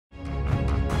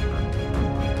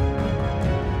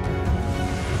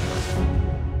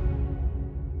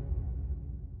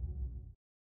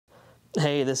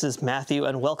Hey, this is Matthew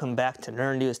and welcome back to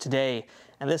Nerd News Today.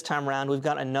 And this time around we've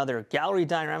got another gallery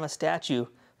diorama statue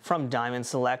from Diamond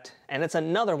Select, and it's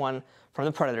another one from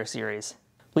the Predator series.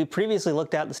 We previously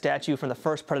looked at the statue from the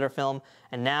first Predator film,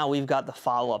 and now we've got the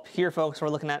follow-up. Here, folks, we're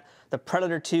looking at the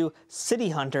Predator 2 City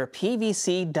Hunter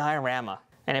PVC diorama.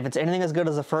 And if it's anything as good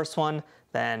as the first one,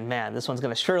 then man, this one's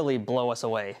gonna surely blow us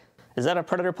away. Is that a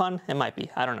Predator pun? It might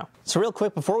be, I don't know. So real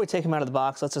quick, before we take him out of the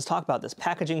box, let's just talk about this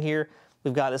packaging here.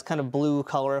 We've got this kind of blue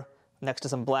color next to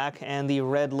some black and the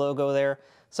red logo there.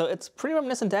 So it's pretty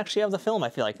reminiscent actually of the film, I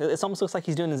feel like. It almost looks like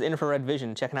he's doing his infrared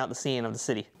vision, checking out the scene of the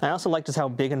city. I also like just how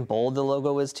big and bold the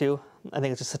logo is too. I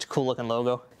think it's just such a cool looking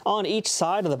logo. On each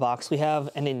side of the box, we have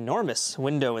an enormous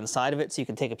window inside of it so you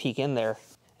can take a peek in there.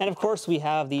 And of course, we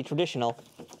have the traditional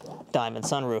diamond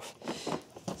sunroof.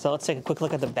 So let's take a quick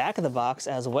look at the back of the box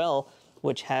as well,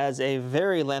 which has a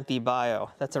very lengthy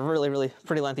bio. That's a really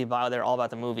pretty lengthy bio there, all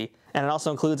about the movie. And it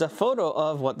also includes a photo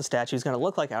of what the statue is going to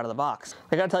look like out of the box.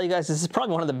 I gotta tell you guys, this is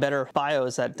probably one of the better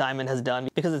bios that Diamond has done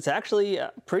because it's actually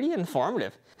pretty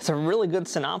informative. It's a really good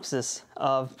synopsis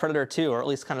of Predator 2, or at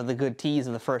least kind of the good tease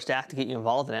in the first act to get you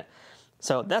involved in it.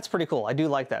 So that's pretty cool. I do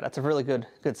like that. That's a really good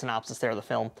synopsis there of the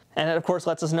film. And it of course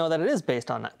lets us know that it is based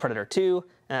on Predator 2,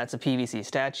 and it's a PVC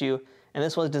statue. And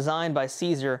this was designed by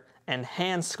Caesar and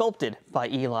hand sculpted by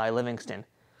Eli Livingston.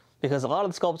 Because a lot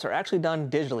of the sculpts are actually done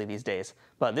digitally these days,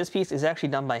 but this piece is actually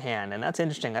done by hand, and that's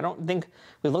interesting. I don't think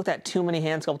we've looked at too many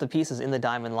hand sculpted pieces in the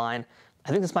Diamond line. I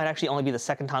think this might actually only be the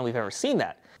second time we've ever seen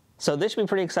that. So this should be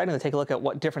pretty exciting to take a look at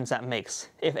what difference that makes,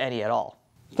 if any at all.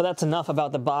 But that's enough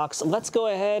about the box. Let's go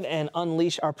ahead and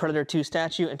unleash our Predator 2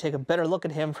 statue and take a better look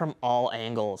at him from all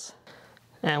angles.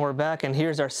 And we're back, and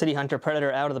here's our City Hunter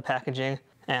Predator out of the packaging.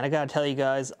 And I gotta tell you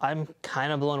guys, I'm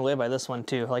kind of blown away by this one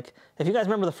too. Like, if you guys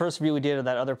remember the first review we did of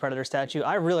that other Predator statue,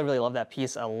 I really love that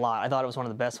piece a lot. I thought it was one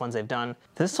of the best ones they've done.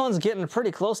 This one's getting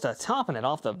pretty close to topping it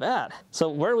off the bat. So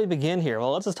where do we begin here?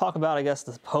 Well, let's just talk about, I guess,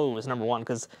 the pose, number one,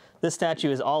 because this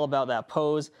statue is all about that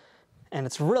pose, and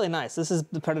it's really nice. This is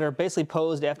the Predator basically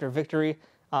posed after victory.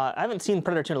 I haven't seen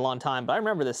Predator 2 in a long time, but I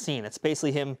remember this scene. It's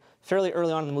basically him fairly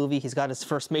early on in the movie. He's got his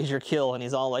first major kill, and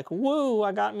he's all like, woo,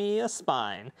 I got me a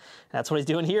spine. And that's what he's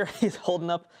doing here. He's holding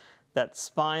up that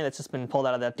spine that's just been pulled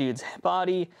out of that dude's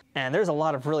body. And there's a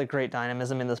lot of really great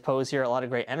dynamism in this pose here, a lot of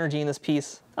great energy in this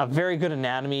piece, a very good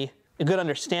anatomy, a good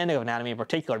understanding of anatomy in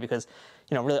particular, because,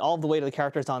 you know, really all the weight of the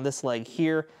character is on this leg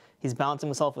here. He's balancing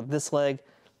himself with this leg.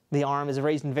 The arm is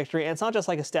raised in victory, and it's not just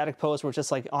like a static pose where it's just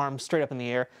like arms straight up in the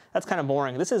air. That's kind of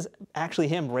boring. This is actually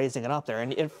him raising it up there,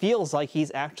 and it feels like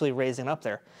he's actually raising it up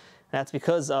there. And that's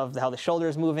because of how the shoulder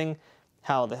is moving,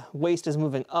 how the waist is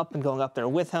moving up and going up there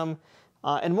with him,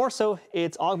 and more so,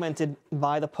 it's augmented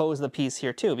by the pose of the piece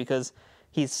here too, because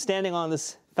he's standing on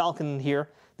this falcon here,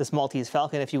 this Maltese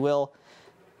falcon, if you will.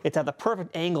 It's at the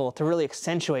perfect angle to really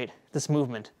accentuate this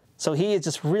movement. So he is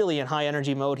just really in high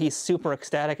energy mode. He's super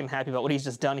ecstatic and happy about what he's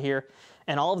just done here.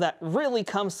 And all of that really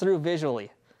comes through visually.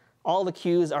 All the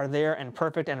cues are there and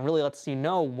perfect and really lets you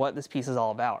know what this piece is all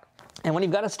about. And when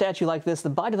you've got a statue like this, the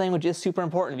body language is super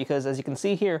important because as you can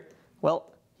see here,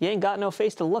 well, you ain't got no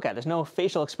face to look at. There's no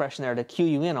facial expression there to cue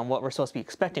you in on what we're supposed to be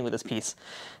expecting with this piece.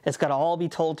 It's got to all be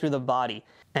told through the body.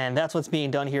 And that's what's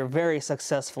being done here very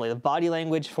successfully. The body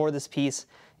language for this piece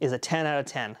is a 10 out of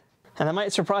 10. And that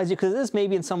might surprise you because this may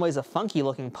be in some ways a funky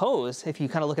looking pose if you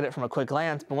kind of look at it from a quick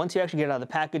glance, but once you actually get it out of the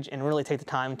package and really take the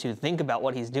time to think about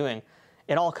what he's doing,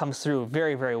 it all comes through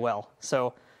very well.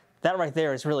 So that right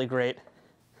there is really great.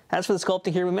 As for the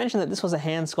sculpting here, we mentioned that this was a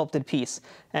hand sculpted piece.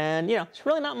 And you know, there's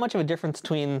really not much of a difference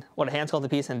between what a hand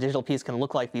sculpted piece and a digital piece can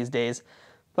look like these days.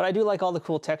 But I do like all the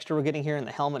cool texture we're getting here in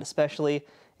the helmet, especially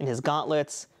in his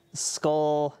gauntlets, his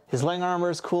skull, his leg armor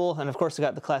is cool, and of course we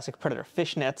got the classic Predator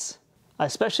fishnets. I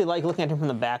especially like looking at him from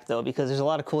the back though, because there's a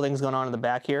lot of cool things going on in the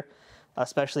back here,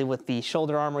 especially with the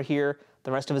shoulder armor here,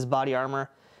 the rest of his body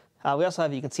armor. We also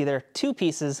have, you can see there, two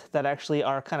pieces that actually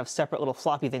are kind of separate little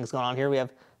floppy things going on here. We have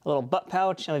a little butt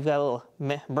pouch, and we've got a little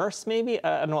purse maybe?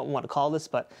 I don't know what we want to call this,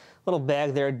 but a little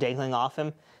bag there dangling off him.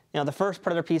 You know, the first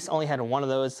Predator piece only had one of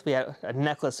those. We had a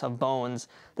necklace of bones.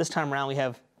 This time around we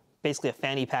have basically a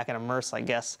fanny pack and a purse, I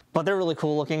guess. But they're really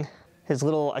cool looking. His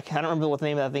little, I can't remember what the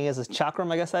name of that thing is, his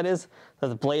chakram, I guess that is.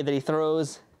 The blade that he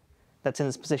throws, that's in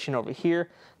this position over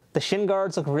here. The shin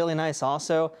guards look really nice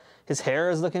also. His hair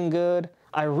is looking good.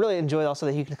 I really enjoyed also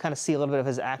that you can kind of see a little bit of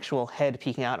his actual head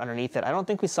peeking out underneath it. I don't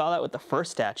think we saw that with the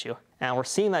first statue, and we're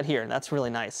seeing that here, and that's really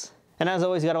nice. And as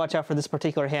always, you gotta watch out for this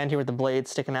particular hand here with the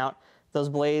blades sticking out. Those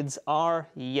blades are,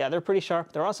 yeah, they're pretty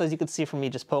sharp. They're also, as you can see from me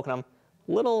just poking them,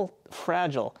 little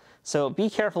fragile. So be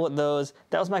careful with those.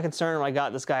 That was my concern when I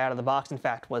got this guy out of the box, in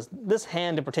fact, was this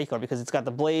hand in particular, because it's got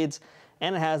the blades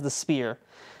and it has the spear,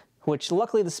 which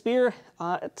luckily the spear,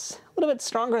 it's a little bit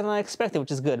stronger than I expected,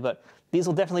 which is good, but these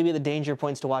will definitely be the danger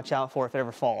points to watch out for if it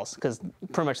ever falls, because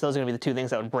pretty much those are going to be the two things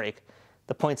that would break.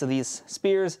 The points of these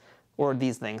spears or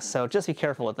these things, so just be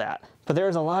careful with that. But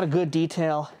there's a lot of good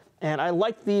detail, and I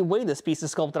like the way this piece is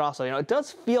sculpted also. You know, it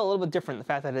does feel a little bit different, the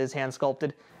fact that it is hand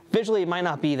sculpted. Visually, it might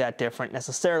not be that different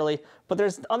necessarily, but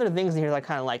there's other things in here that I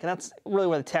kind of like, and that's really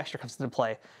where the texture comes into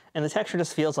play. And the texture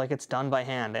just feels like it's done by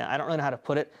hand. I don't really know how to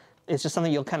put it. It's just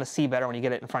something you'll kind of see better when you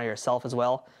get it in front of yourself as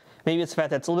well. Maybe it's the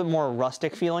fact that it's a little bit more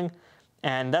rustic feeling,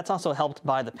 and that's also helped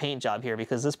by the paint job here,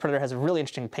 because this Predator has a really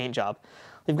interesting paint job.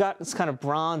 We've got this kind of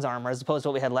bronze armor as opposed to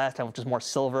what we had last time, which was more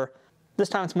silver. This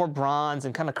time it's more bronze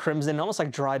and kind of crimson, almost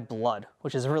like dried blood,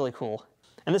 which is really cool.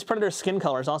 And this Predator's skin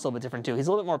color is also a bit different too. He's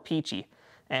a little bit more peachy.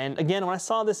 And again, when I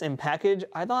saw this in package,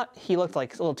 I thought he looked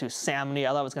like a little too salmony.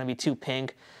 I thought it was going to be too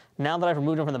pink. Now that I've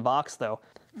removed him from the box though,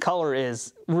 color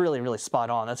is really, really spot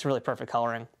on. That's really perfect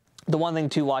coloring. The one thing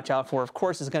to watch out for, of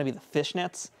course, is going to be the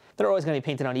fishnets. They're always going to be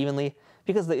painted unevenly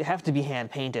because they have to be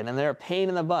hand painted, and they're a pain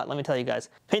in the butt, let me tell you guys.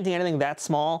 Painting anything that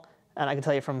small, and I can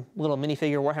tell you from little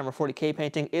minifigure Warhammer 40K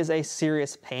painting, is a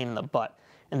serious pain in the butt.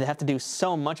 And they have to do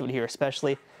so much of it here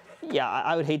especially. Yeah,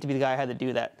 I would hate to be the guy who had to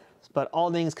do that. But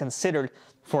all things considered,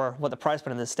 for what the price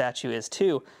point of this statue is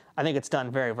too, I think it's done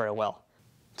very, very well.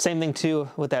 Same thing too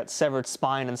with that severed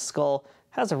spine and skull.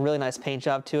 Has a really nice paint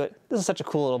job to it. This is such a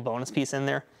cool little bonus piece in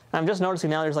there. I'm just noticing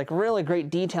now there's like really great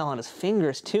detail on his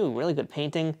fingers too, really good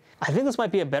painting. I think this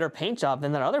might be a better paint job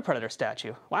than that other Predator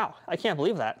statue. Wow, I can't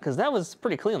believe that, because that was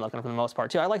pretty clean looking for the most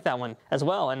part too. I like that one as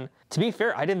well, and to be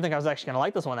fair, I didn't think I was actually gonna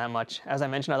like this one that much. As I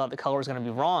mentioned, I thought the color was gonna be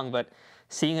wrong, but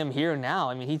seeing him here now,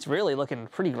 I mean, he's really looking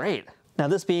pretty great. Now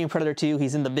this being Predator 2,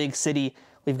 he's in the big city.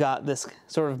 We've got this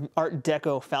sort of Art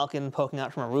Deco falcon poking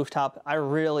out from a rooftop. I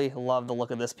really love the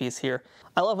look of this piece here.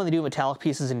 I love when they do metallic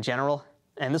pieces in general.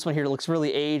 And this one here looks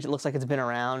really aged. It looks like it's been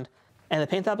around. And the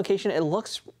paint application, it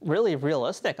looks really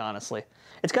realistic, honestly.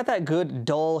 It's got that good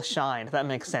dull shine, if that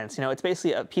makes sense. You know, it's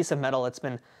basically a piece of metal that's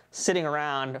been sitting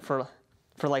around for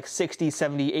like 60,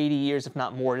 70, 80 years, if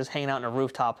not more, just hanging out on a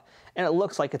rooftop. And it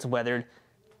looks like it's weathered,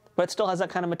 but it still has that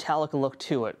kind of metallic look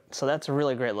to it. So that's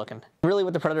really great looking. Really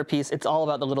with the Predator piece, it's all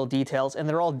about the little details, and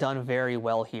they're all done very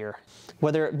well here.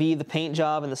 Whether it be the paint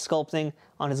job and the sculpting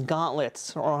on his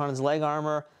gauntlets or on his leg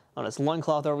armor, on his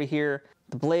loincloth over here,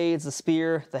 the blades, the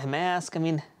spear, the mask. I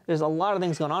mean, there's a lot of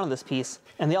things going on in this piece,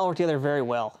 and they all work together very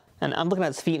well. And I'm looking at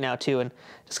his feet now too, and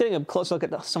just getting a closer look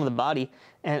at some of the body.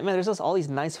 And man, there's just all these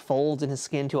nice folds in his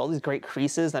skin too, all these great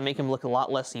creases that make him look a lot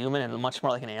less human and much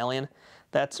more like an alien.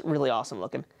 That's really awesome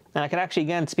looking. And I can actually,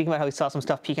 again, speaking about how we saw some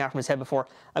stuff peeking out from his head before,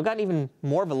 I've gotten even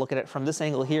more of a look at it from this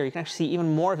angle here. You can actually see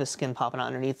even more of his skin popping out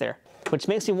underneath there, which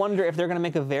makes me wonder if they're going to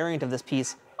make a variant of this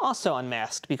piece also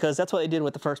unmasked, because that's what they did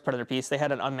with the first Predator piece. They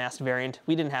had an unmasked variant.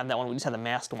 We didn't have that one. We just had the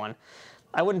masked one.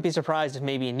 I wouldn't be surprised if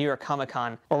maybe New York Comic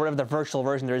Con, or whatever the virtual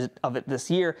version there is of it this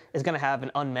year, is going to have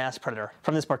an unmasked Predator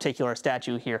from this particular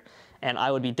statue here. And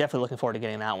I would be definitely looking forward to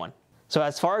getting that one. So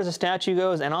as far as the statue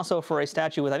goes, and also for a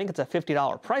statue with, I think it's a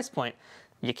 $50 price point,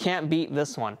 you can't beat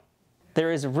this one.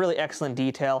 There is really excellent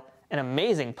detail, an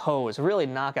amazing pose, really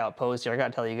knockout pose here, I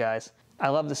gotta tell you guys. I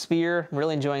love the spear, I'm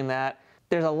really enjoying that.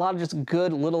 There's a lot of just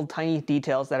good little tiny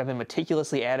details that have been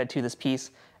meticulously added to this piece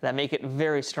that make it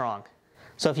very strong.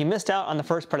 So if you missed out on the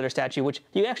first Predator statue, which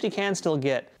you actually can still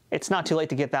get, it's not too late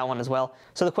to get that one as well.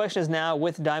 So the question is now,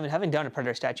 with Diamond having done a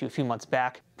Predator statue a few months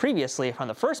back, previously from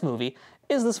the first movie,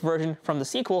 is this version from the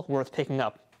sequel worth picking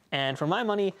up? And for my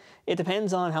money, it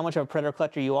depends on how much of a Predator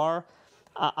collector you are.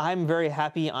 I'm very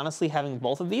happy, honestly, having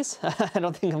both of these. I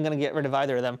don't think I'm going to get rid of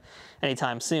either of them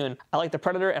anytime soon. I like the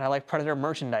Predator, and I like Predator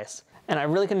merchandise. And I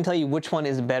really couldn't tell you which one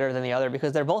is better than the other,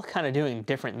 because they're both kind of doing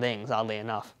different things, oddly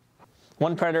enough.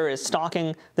 One Predator is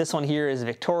stalking, this one here is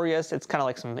victorious. It's kind of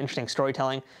like some interesting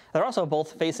storytelling. They're also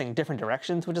both facing different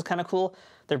directions, which is kind of cool.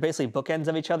 They're basically bookends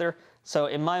of each other. So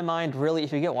in my mind, really,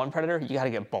 if you get one Predator, you got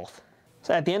to get both.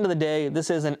 So at the end of the day,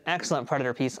 this is an excellent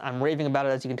Predator piece. I'm raving about it,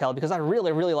 as you can tell, because I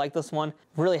really, really like this one.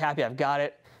 Really happy I've got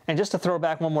it. And just to throw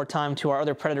back one more time to our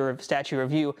other Predator statue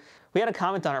review, we had a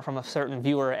comment on it from a certain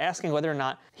viewer asking whether or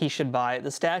not he should buy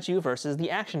the statue versus the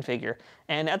action figure.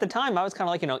 And at the time, I was kind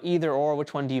of like, you know, either or,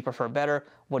 which one do you prefer better?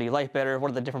 What do you like better?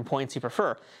 What are the different points you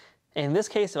prefer? In this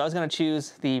case, if I was going to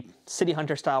choose the City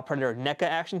Hunter style Predator NECA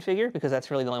action figure, because that's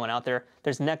really the only one out there.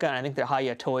 There's NECA, and I think that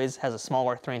Hiya Toys has a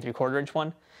smaller 3 3/4 inch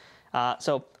one.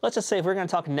 So let's just say if we're going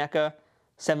to talk NECA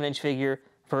 7-inch figure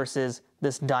versus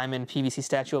this diamond PVC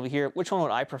statue over here, which one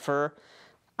would I prefer?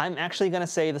 I'm actually going to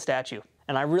say the statue.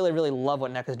 And I really, really love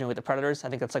what NECA is doing with the Predators. I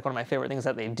think that's like one of my favorite things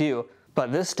that they do.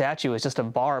 But this statue is just a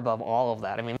bar above all of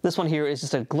that. I mean, this one here is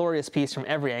just a glorious piece from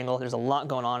every angle. There's a lot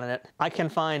going on in it. I can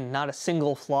find not a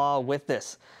single flaw with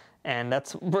this. And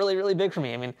that's really, really big for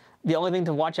me. I mean, the only thing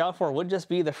to watch out for would just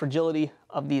be the fragility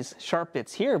of these sharp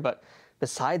bits here. But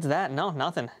besides that, no,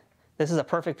 nothing. This is a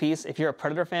perfect piece. If you're a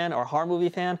Predator fan or a horror movie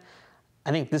fan,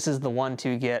 I think this is the one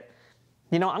to get.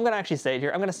 You know, I'm going to actually say it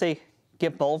here. I'm going to say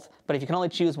get both. But if you can only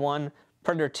choose one,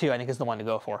 Predator 2, I think, is the one to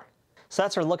go for. So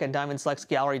that's our look at Diamond Select's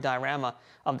gallery diorama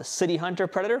of the City Hunter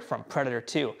Predator from Predator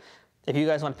 2. If you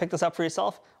guys want to pick this up for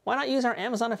yourself, why not use our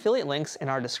Amazon affiliate links in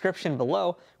our description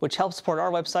below, which helps support our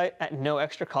website at no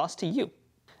extra cost to you.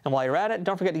 And while you're at it,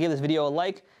 don't forget to give this video a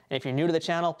like, and if you're new to the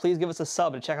channel, please give us a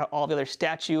sub to check out all the other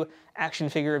statue, action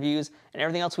figure reviews, and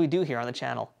everything else we do here on the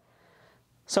channel.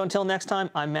 So until next time,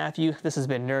 I'm Matthew. This has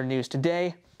been Nerd News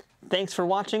Today. Thanks for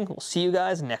watching. We'll see you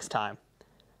guys next time.